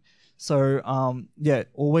anything. So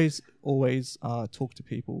always talk to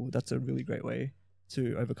people. That's a really great way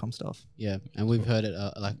to overcome stuff. Yeah, and we've heard it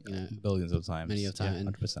billions of times, many of times. Yeah,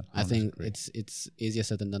 100%. I think it's easier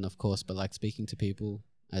said than done, of course, but like speaking to people,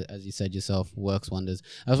 as you said yourself, works wonders.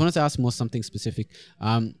 I just wanted to ask more something specific.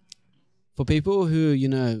 For people who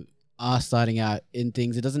are starting out in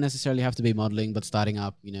things, it doesn't necessarily have to be modeling, but starting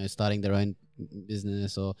up, starting their own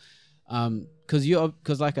business, or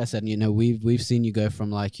because like I said, we've seen you go from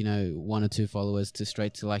like 1 or 2 followers to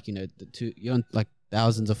straight to like you're on like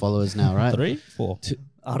thousands of followers now, right? 3, 4.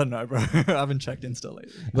 I don't know, bro. I haven't checked Insta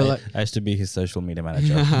lately. But I used to be his social media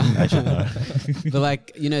manager. I should know. But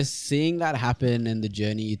like seeing that happen and the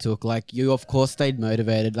journey you took, like you of course stayed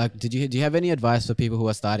motivated. Like, do you have any advice for people who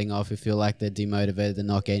are starting off, who feel like they're demotivated, they're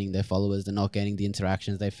not gaining their followers, they're not gaining the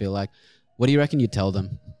interactions they feel like? What do you reckon you tell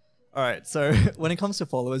them? All right. So when it comes to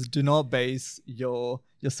followers, do not base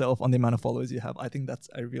yourself on the amount of followers you have. I think that's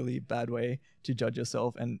a really bad way to judge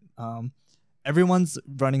yourself. And everyone's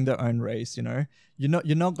running their own race.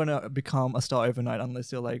 You're not gonna become a star overnight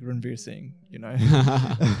unless you're like Ranveer Singh.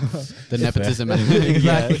 The nepotism.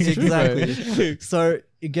 Exactly. So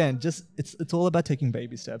again, just it's all about taking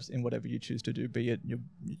baby steps in whatever you choose to do. Be it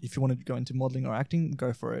if you want to go into modeling or acting,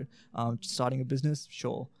 go for it. Starting a business,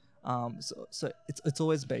 sure. So it's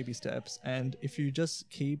always baby steps, and if you just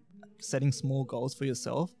keep setting small goals for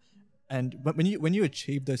yourself, and when you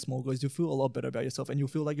achieve those small goals, you feel a lot better about yourself, and you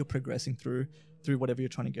feel like you're progressing through whatever you're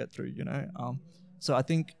trying to get through. So I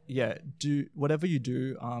think do whatever you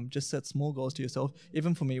do, just set small goals to yourself.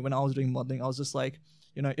 Even for me, when I was doing modeling, I was just like,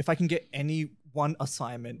 if I can get any one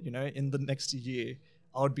assignment, in the next year,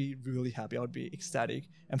 I would be really happy. I would be ecstatic.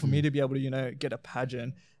 And for me to be able to, get a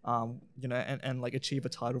pageant, and like achieve a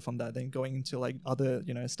title from that, then going into like other,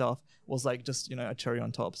 stuff was like just, a cherry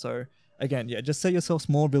on top. So again, just set yourself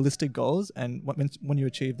small, realistic goals. And when you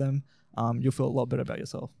achieve them, you'll feel a lot better about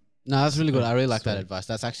yourself. No, that's really good. I really like that advice.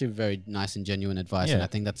 That's actually very nice and genuine advice. Yeah. And I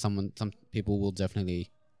think that some people will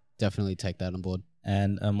definitely take that on board.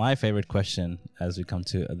 And my favorite question as we come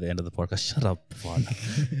to the end of the podcast, shut up, Vaughn.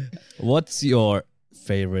 What's your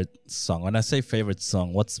favorite song? When I say favorite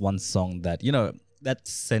song, what's one song that that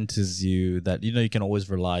centers you, that you can always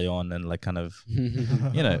rely on, and like kind of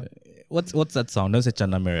what's that song? Don't say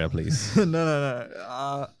Channa Miria, please.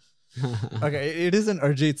 No. Okay, it is an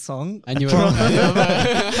Arjit song. And you were wrong.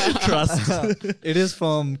 Trust. It is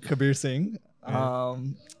from Kabir Singh.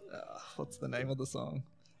 What's the name of the song?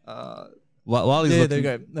 While he's Yeah, looking, there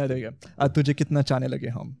you go. No, there you go. Tujhe kitna chane lage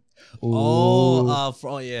hum.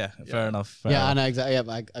 Fair enough. Yeah, I know exactly.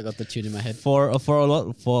 Yeah, I got the tune in my head. For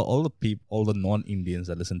all the people, all the non-Indians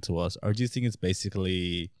that listen to us, Arjit Singh is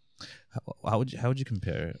basically. How would you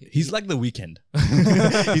compare it? He's like the Weekend.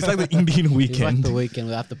 He's like the Indian He's like Weekend. the Weeknd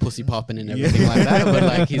without the pussy popping and everything like that, but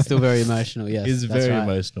like he's still very emotional. Yes, He's that's very right.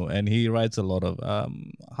 emotional, and he writes a lot of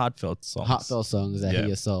heartfelt songs. Heartfelt songs that Yeah. hit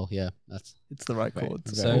your soul. Yeah, that's. It's the right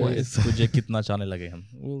chords. So Always. Tujhe kitna chane lage hum.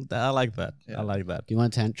 Well, I like that. Yeah. I like that. Do you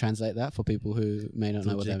want to translate that for people who may not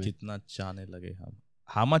know what Tujhe that means? kitna chane lage hum.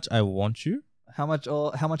 How much I want you. How much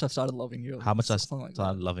I've started loving you. How much I Something like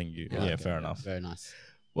started that. loving you. Yeah, Yeah, okay, fair enough. Very nice.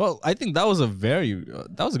 Well, I think that was a good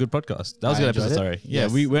podcast. That was a I good episode. enjoyed it. Sorry. Yeah,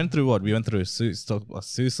 Yes. we went through what? We went through talked about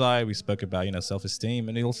suicide. We spoke about self-esteem,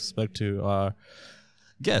 and we also spoke to our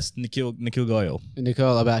guest Nikhil Goyal.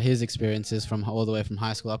 Nicole, about his experiences from all the way from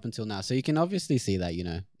high school up until now. So you can obviously see that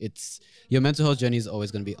it's your mental health journey is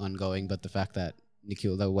always going to be ongoing, but the fact that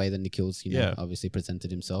Nikhil, the way that Nikhil's Yeah. obviously presented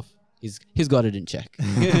himself, he's got it in check.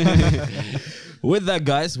 With that,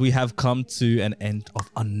 guys, we have come to an end of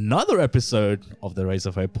another episode of the Rays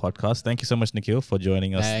of Hope podcast. Thank you so much, Nikhil, for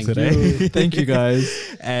joining us Thank today. you. Thank you,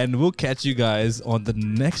 guys. And we'll catch you guys on the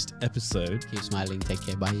next episode. Keep smiling. Take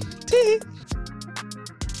care. Bye. Tee.